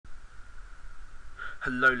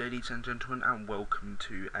Hello ladies and gentlemen, and welcome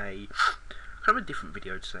to a kind of a different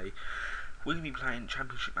video today. We're going to be playing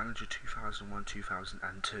Championship Manager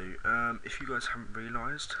 2001-2002. If you guys haven't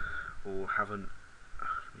realised, or haven't,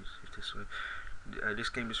 let me see if this way, this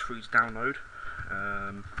game is free to download,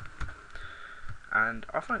 and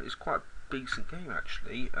I find it's quite a decent game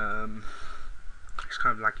actually. It's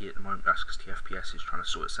kind of laggy at the moment, that's because the FPS is trying to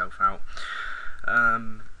sort itself out. Yeah,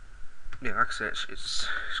 like I said, it's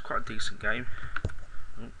quite a decent game.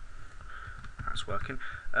 That's working.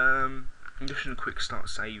 I'm just in a quick start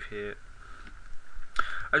save here.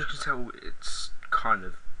 As you can tell,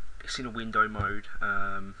 it's in a window mode.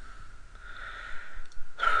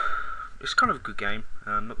 It's kind of a good game.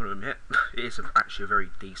 I'm not going to admit, it is actually a very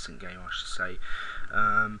decent game, I should say.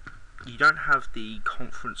 You don't have the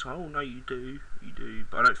conference. Oh no, you do,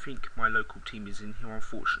 but I don't think my local team is in here,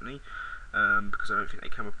 unfortunately, because I don't think they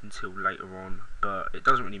came up until later on. But it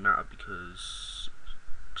doesn't really matter because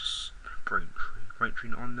just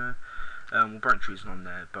Braintree not on there. Well, Braintree isn't on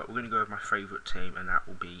there, but we're going to go with my favourite team, and that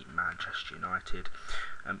will be Manchester United.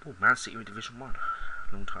 Man City in Division 1,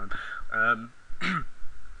 long time. You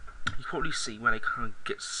probably see where they kind of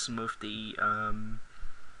get some of the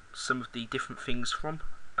different things from,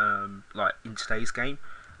 like in today's game,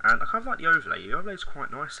 and I kind of like the overlay. The overlay is quite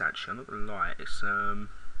nice actually. I'm not going to lie. It's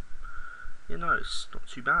it's not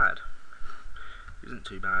too bad. It isn't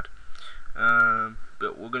too bad.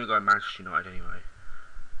 But we're going to go Manchester United anyway,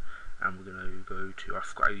 and we're going to go to, I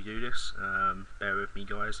forgot how you do this, bear with me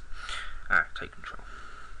guys. Take control,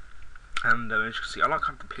 and as you can see, I like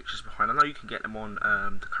the pictures behind. I know you can get them on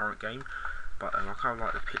the current game, but I kind of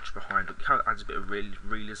like the picture behind. It kind of adds a bit of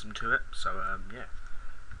realism to it, so yeah.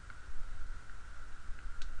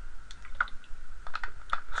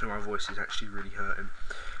 So my voice is actually really hurting.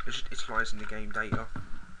 It's just utilising the game data.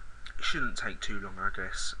 It shouldn't take too long, I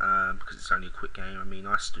guess, because it's only a quick game. I mean,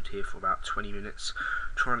 I stood here for about 20 minutes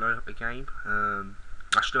trying to load up the game.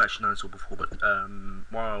 I should have actually known this all before, but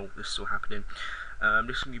while this is all happening,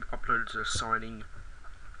 this is going to be uploaded to the signing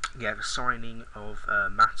of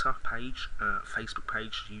Matter page, Facebook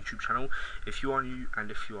page, YouTube channel. If you are new and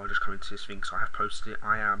if you are just coming to this thing, so I have posted it.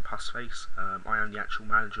 I am Pussface. I am the actual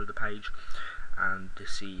manager of the page and the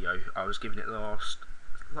CEO. I was given it last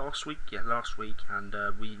week, and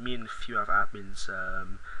me and a few other admins,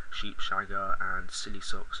 Sheep Shagger and Silly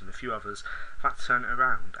Socks and a few others, have had to turn it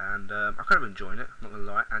around, and I'm kind of enjoying it, I'm not going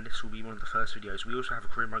to lie, and this will be one of the first videos. We also have a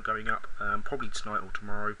career mode going up, probably tonight or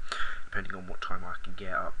tomorrow, depending on what time I can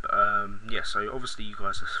get up. Yeah, so obviously you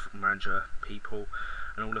guys are manager people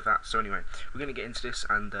and all of that, so anyway, we're going to get into this,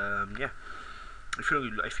 and yeah. If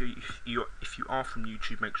you are from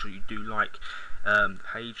YouTube, make sure you do like the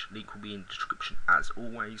page. Link will be in the description as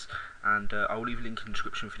always, and I will leave a link in the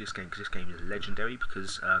description for this game, because this game is legendary,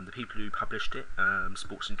 because the people who published it,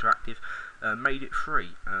 Sports Interactive, made it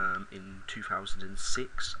free in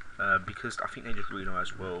 2006, because I think they just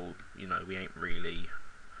realised, well, we ain't really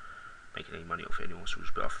making any money off it anymore, so we'll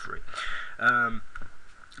just put it off for free.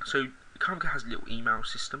 So it kind of has a little email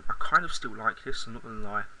system. I kind of still like this, I'm not going to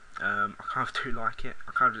lie. I kind of do like it.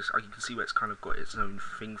 You can see where it's kind of got its own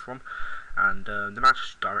thing from, and the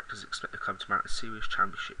Manchester directors expect the club to mount a serious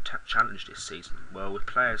championship challenge this season. Well, with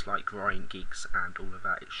players like Ryan Giggs and all of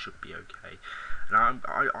that, it should be okay. And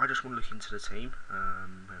I just want to look into the team.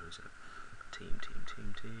 Where is it? Team.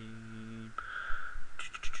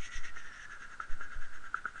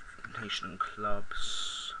 Nation and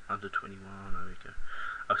clubs, under 21. There we go.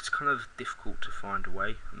 It's kind of difficult to find a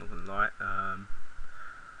way, I'm not gonna lie.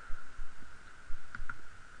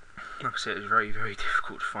 Like I said, it's very, very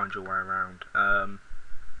difficult to find your way around.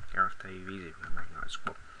 Gareth Davies, even a Man United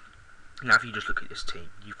squad. Now, if you just look at this team,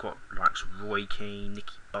 you've got likes of Roy Keane,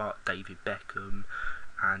 Nicky Butt, David Beckham,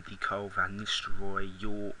 Andy Cole, Van Nistelrooy,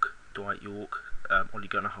 York, Dwight York, Ole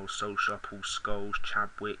Gunnar Solskjaer, Paul Scholes,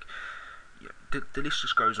 Chadwick. Yeah, the list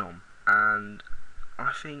just goes on, and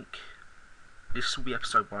I think this will be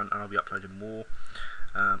episode 1, and I'll be uploading more.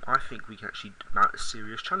 I think we can actually mount a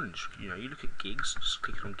serious challenge. You look at Giggs, just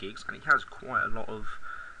clicking on Giggs, and he has quite a lot of.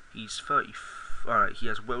 He's 30. He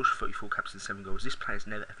has Welsh 34 caps and 7 goals. This player's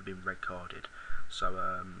never ever been red carded. So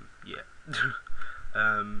yeah,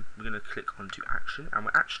 we're gonna click onto action, and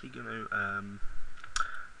we're actually gonna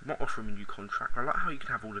not offer him a new contract. I like how you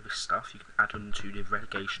can have all of this stuff. You can add on to the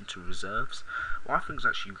relegation to reserves. What I think is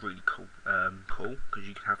actually really cool, because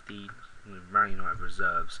you can have the Man United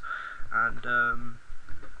reserves, and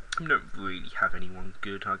we don't really have anyone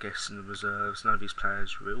good, I guess, in the reserves. None of these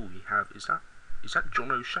players really have. Is that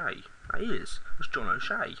John O'Shea? That is. That's John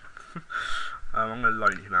O'Shea. I'm going to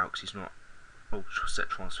loan him out because he's not set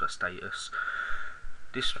transfer status.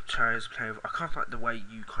 This trailer is playing. I kind of like the way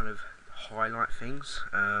you kind of highlight things.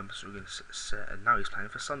 So we're going to set. And now he's playing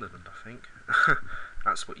for Sunderland, I think.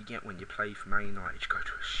 That's what you get when you play for Man United. You go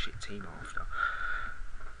to a shit team after.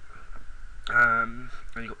 And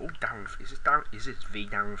you got Darren. Is this the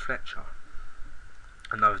Darren Fletcher?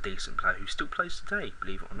 Another decent player who still plays today,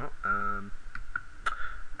 believe it or not.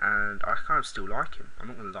 And I kind of still like him. I'm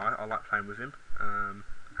not gonna lie. I like playing with him.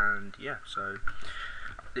 And yeah, so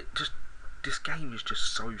this game is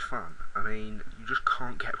just so fun. I mean, you just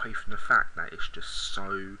can't get away from the fact that it's just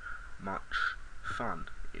so much fun.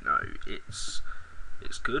 You know, it's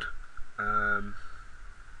good. Not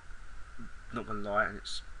gonna lie, and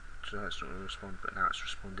it's not going to respond, but now it's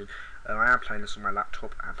responding. I am playing this on my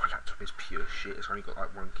laptop, and my laptop is pure shit. It's only got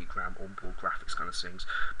like 1 gig RAM, onboard graphics kind of things.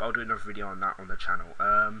 But I'll do another video on that on the channel.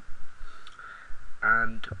 And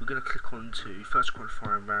we're going to click on to first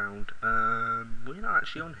qualifying round. We're not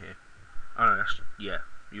actually on here. Oh no, yeah,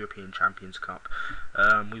 European Champions Cup.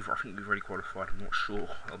 I think we've already qualified. I'm not sure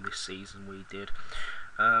on this season we did.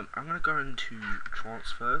 I'm going to go into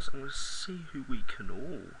transfers. I'm going to see who we can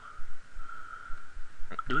all.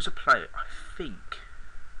 There was a player, I think.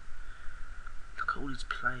 Look at all these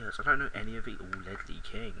players. I don't know any of it. Oh, Ledley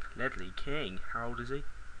King. Ledley King. How old is he?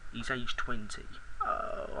 He's age 20.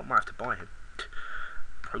 Oh, I might have to buy him.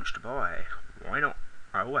 Approach to buy. Why not?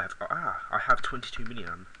 I have 22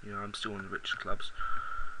 million. You know, I'm still on the richest clubs.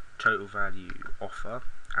 Total value offer,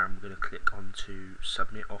 and we're going to click on to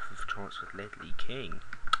submit offer for transfer Ledley King.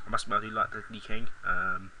 I must admit, I do like Ledley King.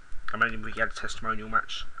 I mean, we had a testimonial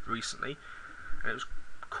match recently, and it was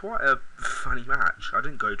quite a funny match. I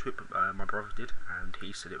didn't go to it, but my brother did, and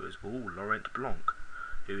he said it was Laurent Blanc,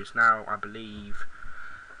 who is now, I believe,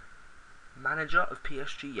 manager of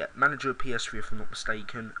PSG. Yeah, manager of PSV, if I'm not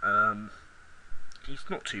mistaken. He's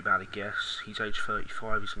not too bad, I guess. He's age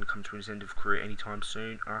 35. He's going to come to his end of career anytime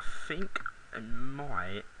soon. I think it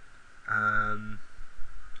might. I'm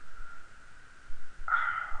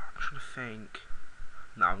trying to think.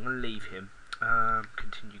 No, I'm going to leave him.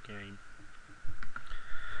 Continue game.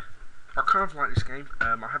 I kind of like this game.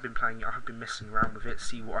 I have been playing it. I have been messing around with it,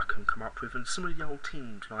 see what I can come up with. And some of the old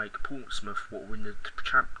teams like Portsmouth, what were in the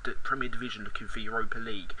Premier Division, looking for Europa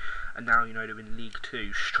League, and now you know they're in League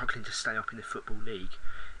 2, struggling to stay up in the Football League.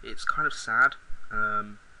 It's kind of sad,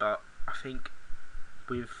 but I think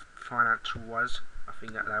with financial wise, I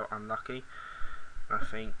think that they were unlucky. I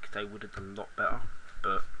think they would have done a lot better.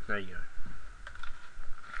 But there you go.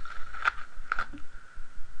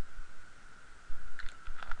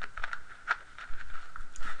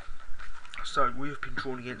 So we have been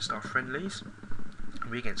drawn against our friendlies.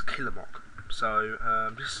 We're against Kilmarnock. So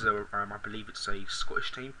this is I believe it's a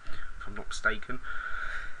Scottish team, if I'm not mistaken.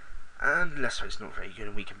 And let's say it's not very good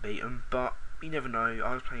and we can beat them, but you never know.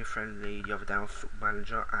 I was playing a friendly the other day on Football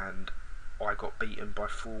Manager, and I got beaten by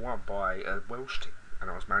 4-1 by a Welsh team, and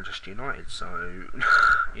I was Manchester United. So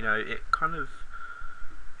you know, it kind of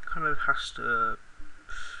has to.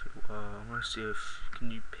 I want to see if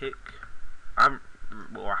can you pick.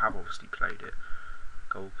 Well, I have obviously played it.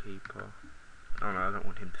 Goalkeeper. Oh no, I don't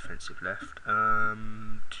want him defensive left.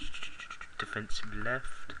 Defensive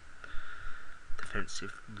left.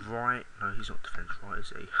 Defensive right. No, he's not defensive right,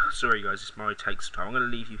 is he? Sorry guys, this might take some time. I'm going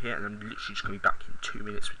to leave you here, and I'm literally just going to be back in 2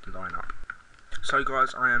 minutes with the lineup. So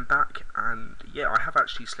guys, I am back, and yeah, I have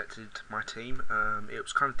actually selected my team. It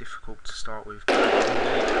was kind of difficult to start with.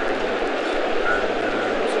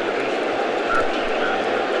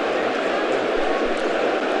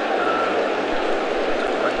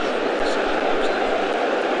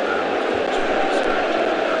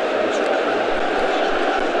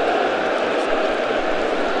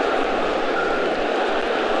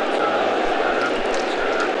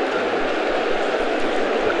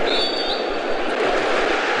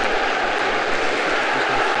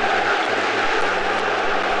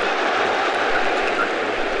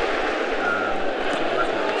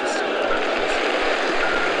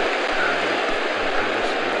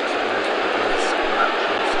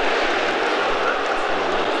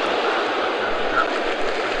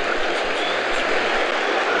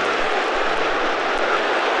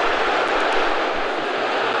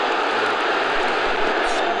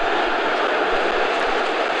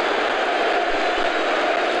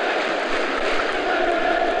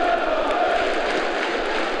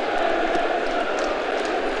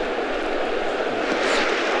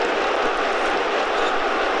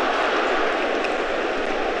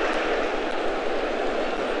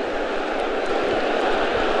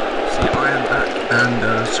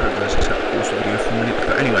 And sorry guys, I had to pause the video for a minute,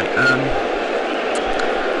 but anyway,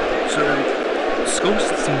 so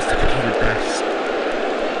Scholes seems to be the best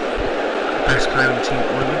best player on the team at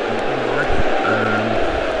the moment, I'm not going to lie.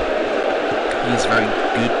 He is very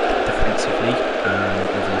good defensively,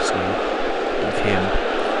 obviously, with him.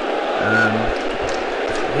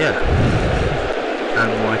 Yeah.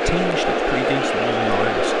 And my team looks pretty decent on the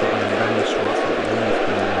line. It's got Daniel Swartz, I've got North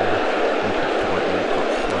Green there, and put Dwight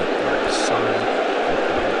Walcott front like so, like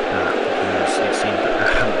that, because it seems that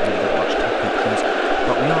they haven't really got much attack options,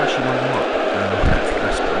 but we are actually 1-1 up. I don't think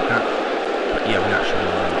that's like that, but yeah, we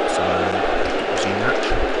actually 1-1 up, so resume match.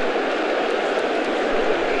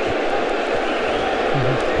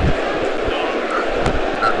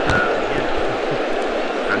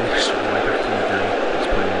 And this was way back in the day. It's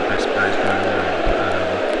probably one of the best players going around.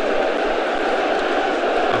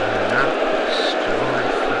 Other than that, it's July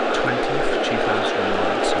 20th,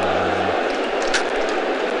 2001. So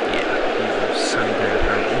yeah, he was sunny day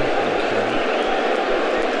apparently.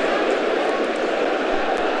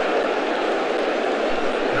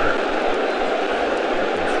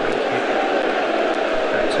 Free kick.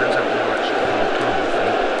 It turns out we were actually half time, I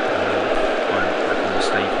think. I'm not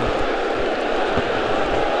mistaken.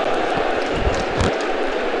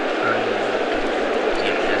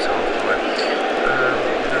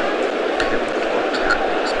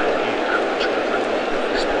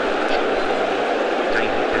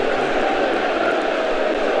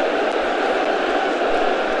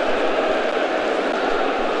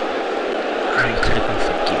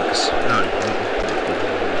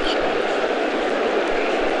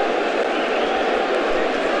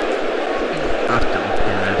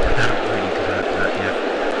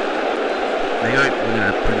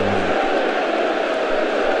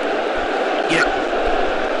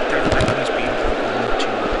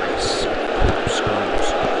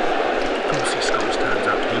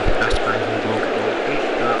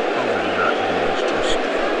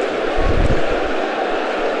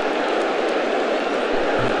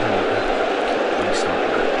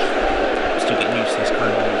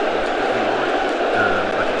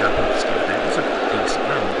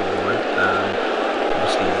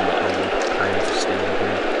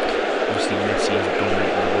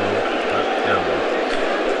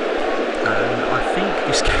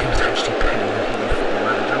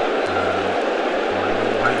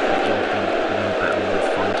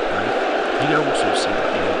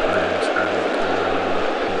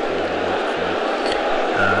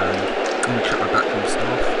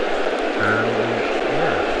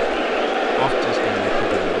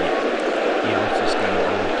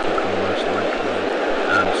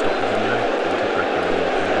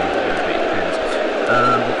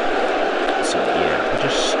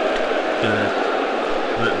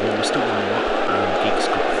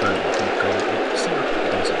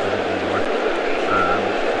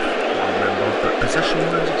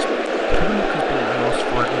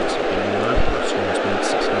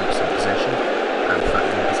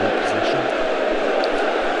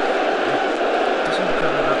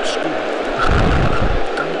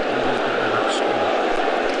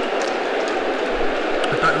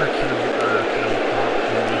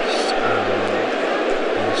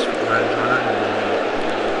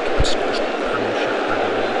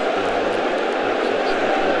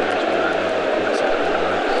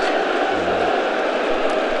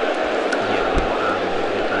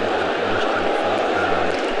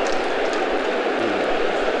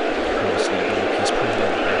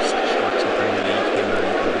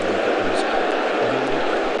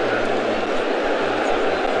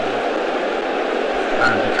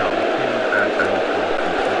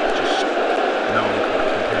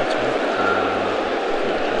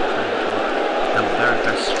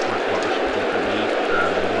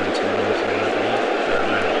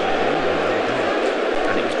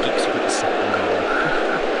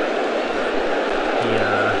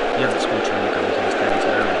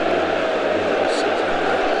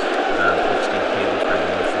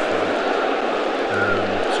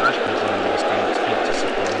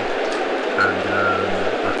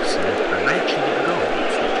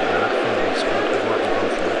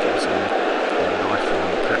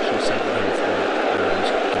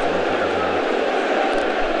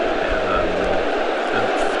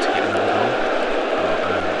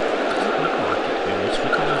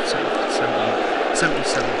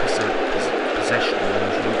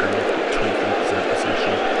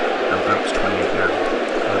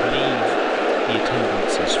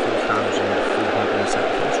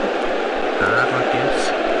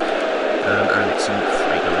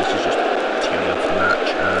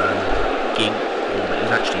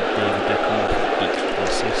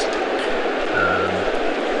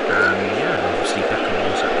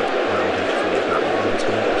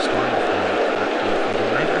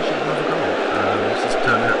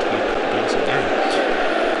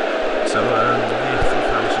 So yeah,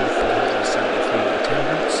 4,473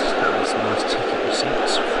 attendance. That was nice ticket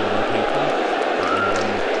receipts from the people.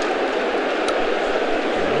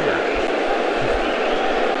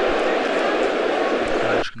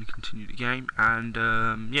 Going to continue the game, and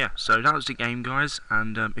yeah, so that was the game, guys.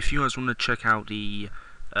 And if you guys want to check out the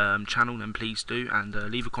channel, then please do, and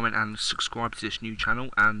leave a comment and subscribe to this new channel.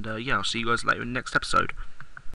 And yeah, I'll see you guys later in the next episode.